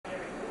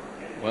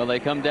Well, they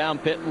come down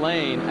pit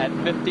lane at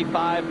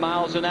 55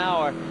 miles an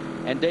hour,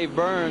 and Dave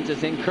Burns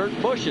is in Kurt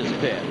Busch's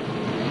pit.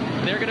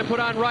 They're going to put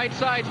on right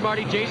sides,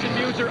 Marty. Jason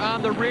Muser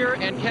on the rear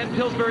and Ken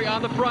Pillsbury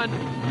on the front.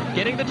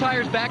 Getting the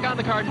tires back on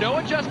the car. No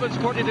adjustments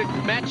according to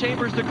Matt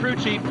Chambers, the crew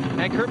chief.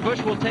 And Kurt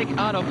Busch will take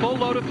on a full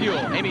load of fuel.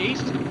 Amy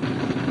East.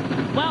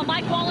 Well,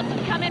 Mike Wallace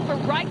has come in for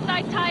right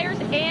side tires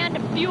and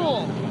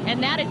fuel.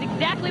 And that is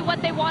exactly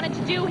what they wanted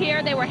to do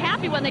here. They were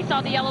happy when they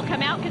saw the yellow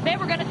come out because they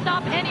were going to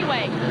stop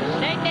anyway.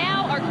 They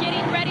now are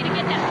getting ready to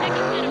get that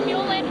second set of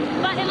fuel in.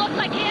 But it looks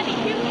like Andy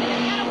Houston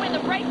is going to win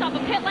the race off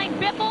of pit lane.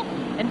 Biffle,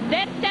 and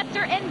then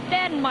Setzer, and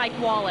then Mike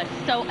Wallace.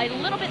 So a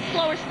little bit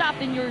slower stop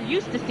than you're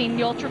used to seeing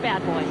the Ultra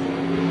Bad Boys.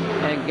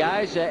 And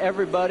guys,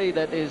 everybody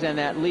that is in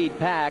that lead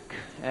pack,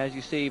 as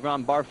you see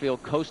Ron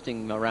Barfield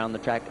coasting around the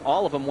track,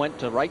 all of them went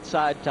to right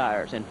side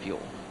tires and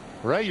fuel.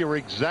 Ray, you're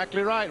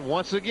exactly right.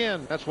 Once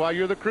again, that's why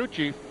you're the crew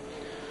chief.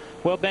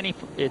 Well, Benny,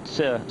 it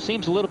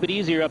seems a little bit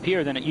easier up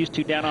here than it used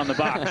to down on the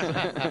box.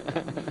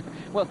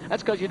 Well,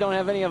 that's because you don't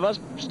have any of us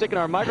sticking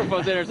our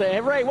microphones in there and saying,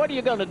 hey, Ray, what are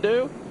you going to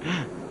do?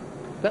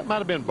 That might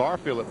have been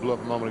Barfield that blew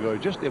up a moment ago.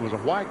 It was a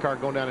white car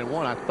going down in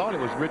one. I thought it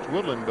was Rich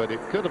Woodland, but it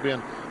could have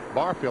been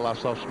Barfield I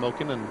saw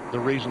smoking, and the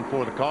reason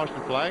for the caution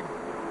flag.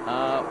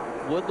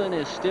 Woodland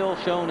is still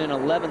shown in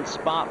 11th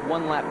spot,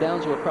 1 lap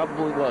down, so it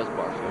probably was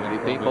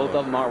Barfield. Both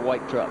of them are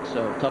white trucks,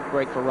 so tough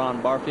break for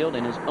Ron Barfield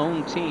and his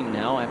own team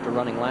now after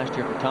running last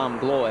year for Tom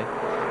Gloy.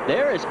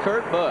 There is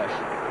Kurt Busch.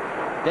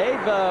 Dave,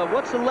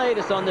 what's the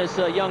latest on this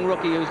young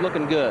rookie who's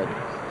looking good?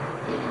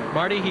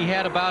 Marty, he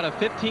had about a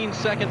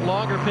 15-second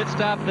longer pit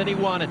stop than he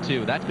wanted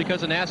to. That's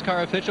because a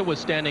NASCAR official was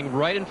standing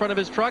right in front of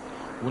his truck,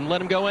 wouldn't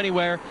let him go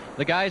anywhere.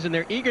 The guys, in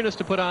their eagerness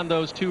to put on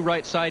those 2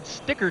 right side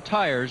sticker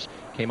tires,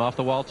 came off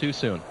the wall too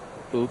soon.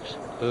 Oops.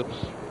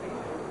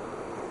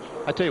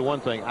 I tell you one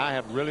thing, I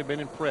have really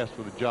been impressed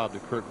with the job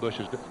that Kurt Busch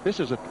has done.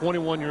 This is a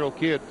 21-year-old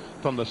kid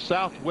from the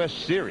Southwest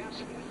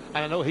Series.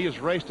 And I know he has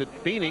raced at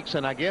Phoenix,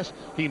 and I guess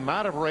he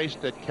might have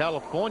raced at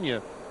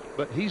California,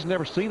 but he's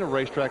never seen a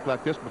racetrack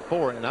like this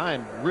before, and I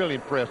am really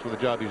impressed with the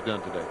job he's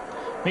done today.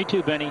 Me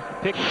too, Benny.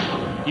 Pick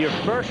your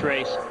first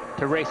race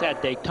to race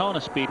at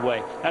Daytona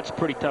Speedway. That's a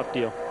pretty tough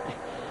deal.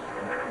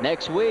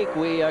 Next week,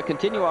 we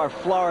continue our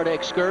Florida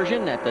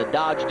excursion at the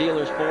Dodge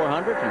Dealers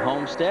 400 from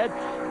Homestead.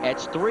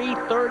 It's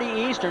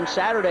 3:30 Eastern,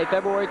 Saturday,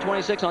 February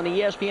 26th on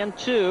the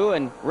ESPN2.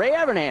 And Ray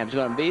Evernham's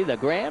going to be the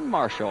Grand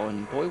Marshal.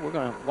 And, boy, we're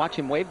going to watch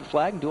him wave the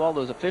flag and do all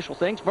those official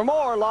things. For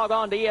more, log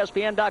on to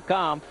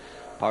ESPN.com,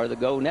 part of the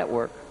Go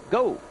Network,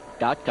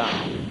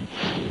 go.com.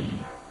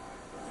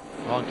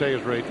 All I'll tell you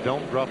is, Ray,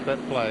 don't drop that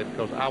flag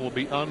because I will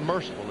be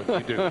unmerciful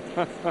if you do.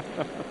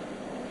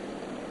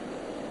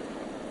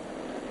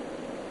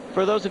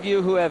 For those of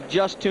you who have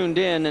just tuned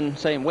in and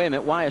saying, wait a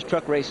minute, why is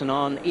truck racing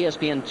on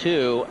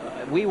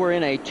ESPN2? We were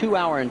in a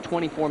 2-hour and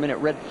 24-minute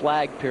red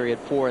flag period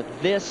for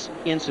this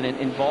incident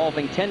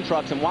involving 10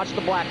 trucks. And watch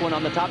the black one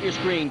on the top of your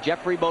screen,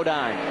 Jeffrey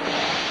Bodine.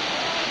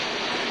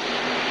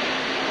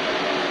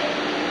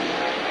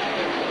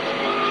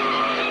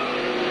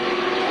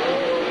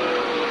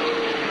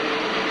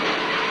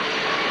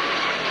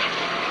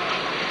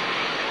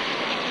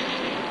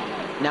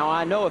 Now,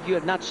 I know if you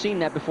have not seen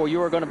that before,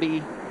 you are going to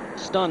be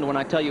stunned when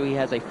I tell you he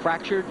has a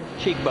fractured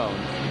cheekbone,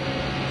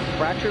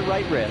 fractured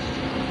right wrist,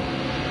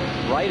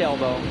 right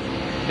elbow,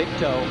 big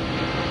toe,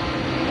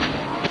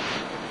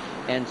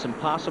 and some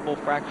possible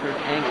fractured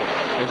ankle.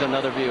 There's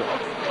another view.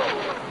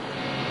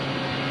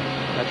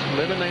 That's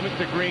eliminated.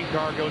 The green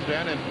car goes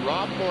down, and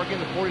Rob Morgan,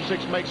 the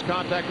 46, makes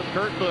contact with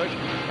Kurt Busch,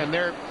 and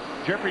there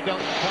Jeffrey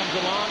Duncan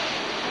comes along,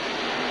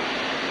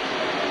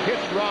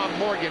 hits Rob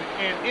Morgan,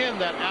 and in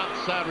that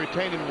outside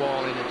retaining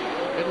wall,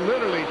 and it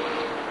literally,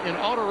 in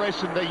auto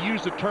racing, they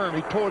use the term,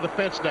 he tore the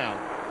fence down,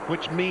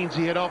 which means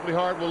he hit awfully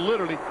hard. Well,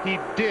 literally, he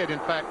did, in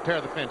fact,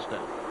 tear the fence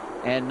down.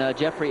 And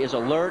Jeffrey is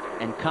alert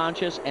and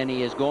conscious, and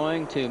he is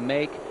going to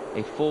make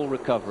a full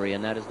recovery,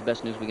 and that is the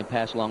best news we can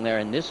pass along there.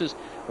 And this is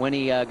when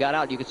he got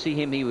out, you could see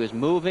him, he was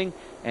moving,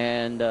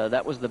 and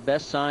that was the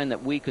best sign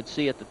that we could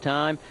see at the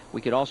time.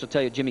 We could also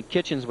tell you Jimmy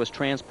Kitchens was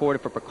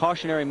transported for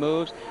precautionary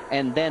moves,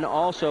 and then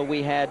also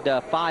we had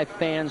 5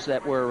 fans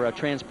that were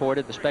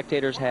transported. The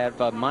spectators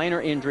have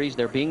minor injuries.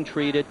 They're being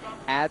treated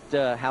at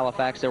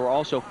Halifax. There were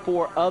also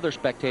 4 other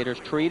spectators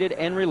treated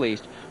and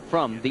released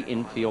from the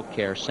infield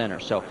care center.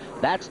 So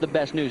that's the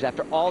best news.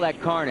 After all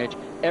that carnage,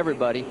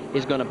 everybody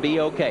is going to be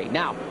okay.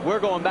 Now, we're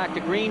going back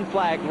to green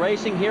flag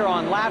racing here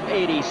on lap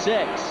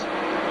 86.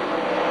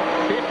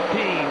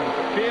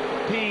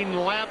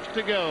 15 laps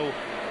to go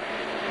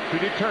to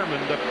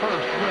determine the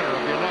first winner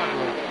of the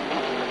inaugural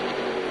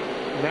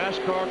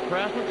NASCAR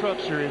Craftsman Truck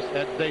Series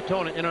at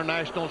Daytona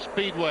International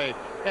Speedway.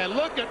 And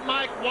look at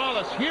Mike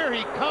Wallace. Here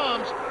he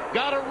comes.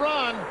 Got to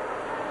run.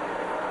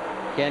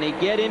 Can he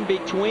get in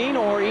between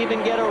or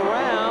even get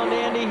around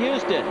Andy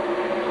Houston?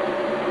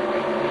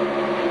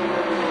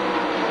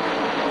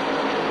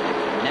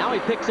 Now he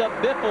picks up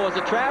Biffle as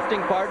a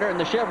drafting partner, and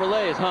the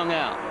Chevrolet is hung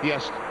out.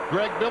 Yes,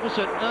 Greg Biffle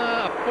said,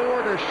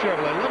 Ford or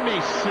Chevrolet. Let me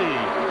see.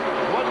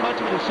 Wasn't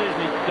much of a decision.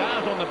 He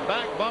dives on the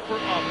back bumper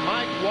of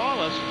Mike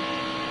Wallace.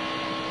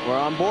 We're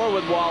on board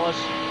with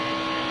Wallace.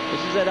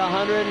 This is at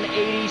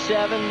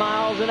 187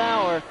 miles an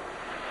hour.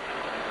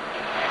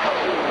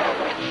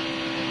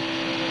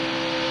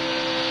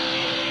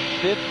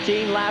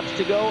 "15 laps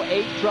to go,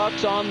 8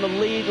 trucks on the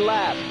lead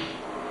lap."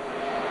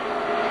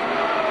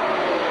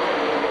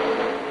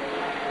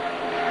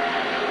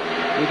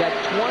 We've had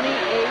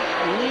 28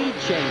 lead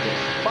changes,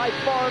 by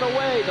far and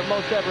away the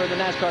most ever in the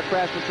NASCAR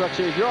Craftsman Truck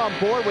Series. You're on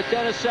board with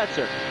Dennis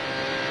Setzer.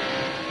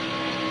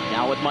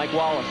 Now with Mike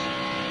Wallace.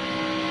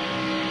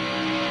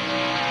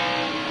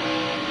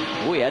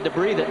 We had to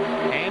breathe it.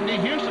 Andy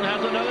Houston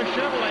has another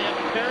Chevrolet,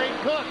 and Terry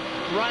Cook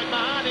right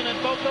behind him,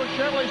 and both those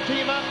Chevrolets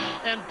team up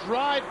and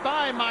drive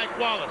by Mike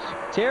Wallace.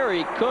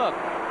 Terry Cook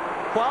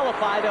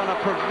qualified on a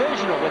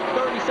provisional with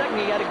 30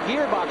 seconds. He had a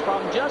gearbox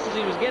problem just as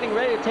he was getting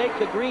ready to take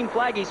the green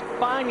flag. He's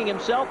finding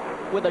himself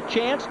with a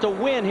chance to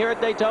win here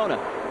at Daytona.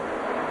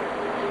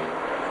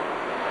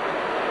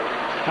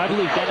 I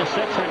believe Dennis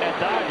Setzer in that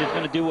Dodge is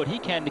going to do what he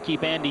can to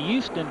keep Andy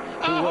Houston.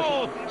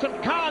 Some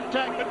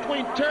contact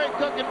between Terry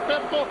Cook and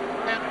Biffle,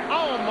 and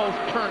almost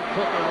turned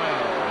Cook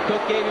around.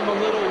 Cook gave him a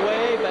little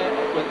wave,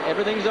 but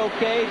everything's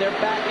okay. They're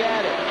back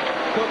at it.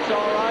 Cook's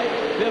all right.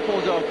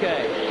 Biffle's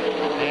okay.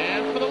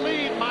 And for the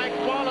lead, Mike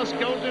Wallace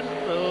goes in.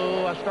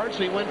 Oh, I started to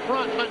see he went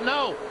front, but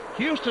no.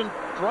 Houston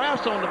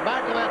drafts on the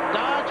back of that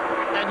Dodge,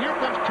 and here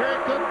comes Terry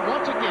Cook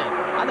once again.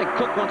 I think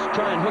Cook wants to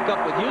try and hook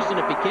up with Houston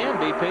if he can,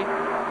 BP.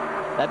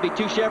 That'd be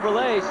 2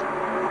 Chevrolets.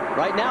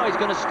 Right now, he's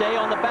going to stay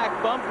on the back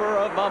bumper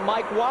of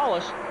Mike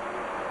Wallace.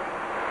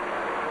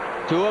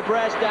 2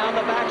 abreast down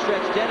the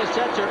backstretch. Dennis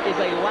Setzer is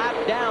a lap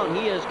down.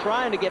 He is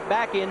trying to get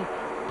back in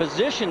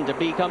position to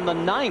become the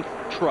 9th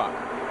truck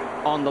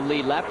on the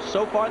lead lap.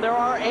 So far, there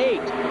are 8.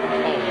 Oh,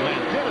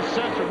 man. Dennis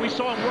Setzer, we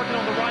saw him working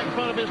on the right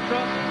front of his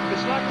truck.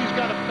 It's like he's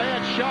got a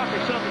bad shock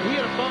or something. He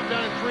had a bump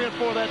down in 3 and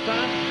 4 that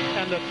time,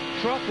 and the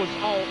truck was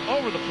all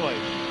over the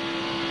place.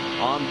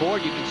 On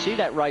board, you can see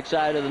that right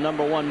side of the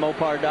 #1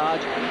 Mopar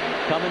Dodge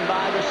coming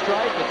by the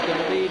stripe. It's going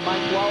to be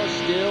Mike Wallace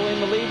still in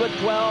the lead with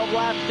 12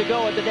 laps to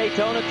go at the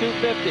Daytona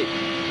 250.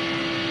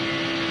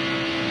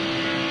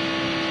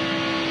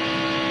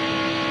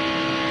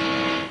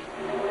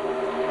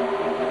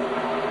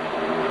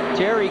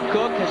 Terry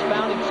Cook has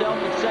found himself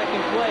in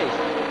 2nd place.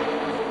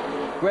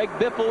 Greg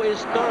Biffle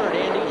is 3rd.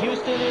 Andy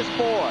Houston is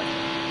 4th.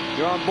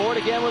 You're on board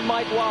again with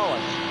Mike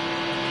Wallace.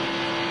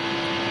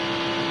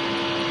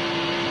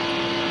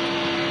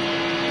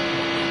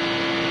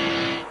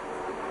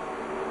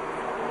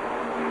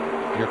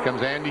 Here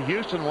comes Andy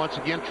Houston once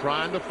again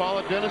trying to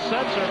follow Dennis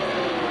Setzer.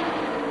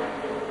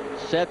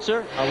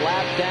 Setzer, a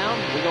lap down.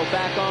 We go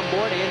back on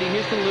board. Andy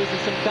Houston losing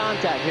some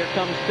contact. Here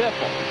comes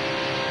Biffle.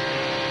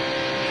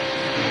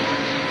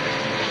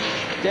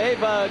 Dave,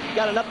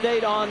 got an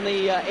update on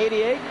the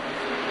 88?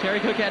 Terry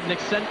Cook had an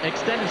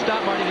extended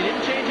stop, Marty. They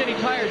didn't change any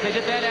tires. They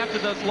did that after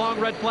the long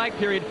red flag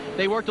period.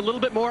 They worked a little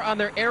bit more on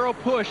their aero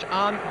push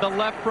on the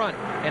left front.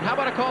 And how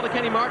about a call to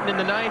Kenny Martin in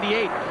the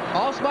 98?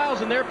 All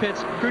smiles in their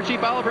pits. Crew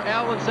Chief Oliver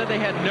Allen said they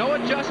had no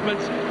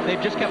adjustments.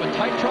 They've just kept a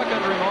tight truck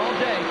under him all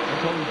day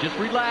and told him just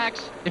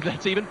relax, if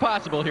that's even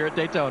possible here at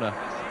Daytona.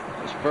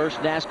 His first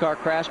NASCAR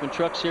Craftsman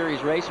Truck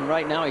Series race, and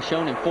right now he's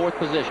shown in 4th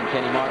position,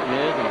 Kenny Martin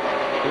is, and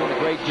doing a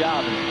great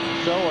job.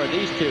 And so are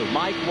these two.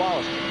 Mike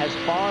Wallace has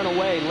far and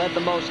away led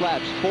the most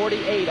laps.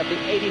 48 of the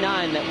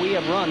 89 that we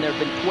have run. There have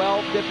been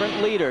 12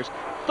 different leaders,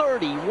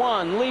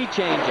 31 lead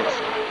changes.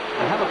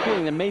 I have a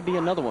feeling there may be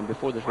another one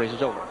before this race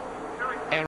is over.